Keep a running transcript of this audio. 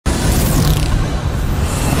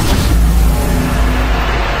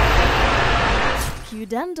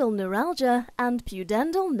pudendal neuralgia and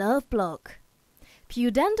pudendal nerve block.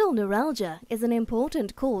 Pudendal neuralgia is an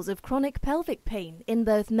important cause of chronic pelvic pain in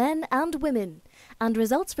both men and women and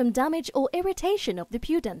results from damage or irritation of the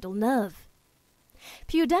pudendal nerve.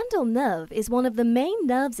 Pudendal nerve is one of the main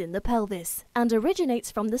nerves in the pelvis and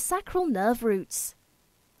originates from the sacral nerve roots.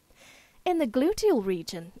 In the gluteal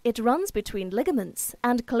region, it runs between ligaments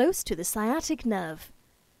and close to the sciatic nerve,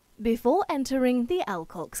 before entering the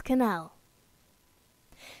Alcock's canal.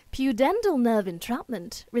 Pudendal nerve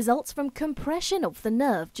entrapment results from compression of the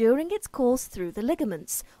nerve during its course through the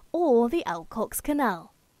ligaments or the Alcock's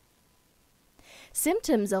canal.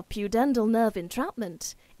 Symptoms of pudendal nerve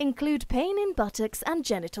entrapment include pain in buttocks and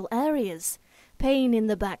genital areas, pain in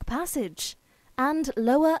the back passage, and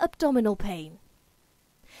lower abdominal pain.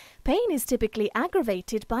 Pain is typically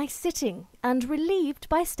aggravated by sitting and relieved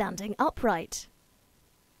by standing upright.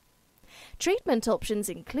 Treatment options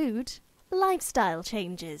include lifestyle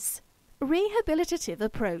changes, rehabilitative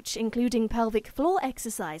approach including pelvic floor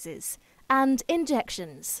exercises, and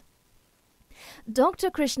injections. Dr.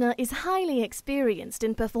 Krishna is highly experienced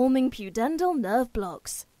in performing pudendal nerve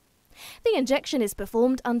blocks. The injection is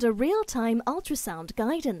performed under real-time ultrasound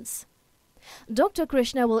guidance. Dr.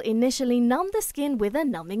 Krishna will initially numb the skin with a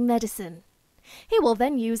numbing medicine. He will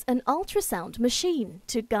then use an ultrasound machine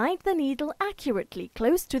to guide the needle accurately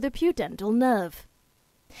close to the pudendal nerve.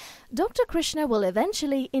 Dr. Krishna will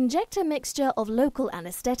eventually inject a mixture of local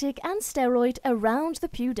anesthetic and steroid around the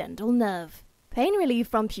pudendal nerve. Pain relief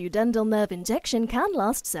from pudendal nerve injection can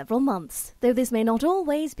last several months, though this may not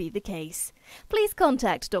always be the case. Please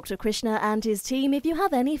contact Dr. Krishna and his team if you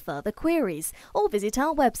have any further queries, or visit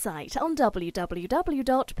our website on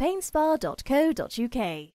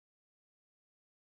www.painspa.co.uk.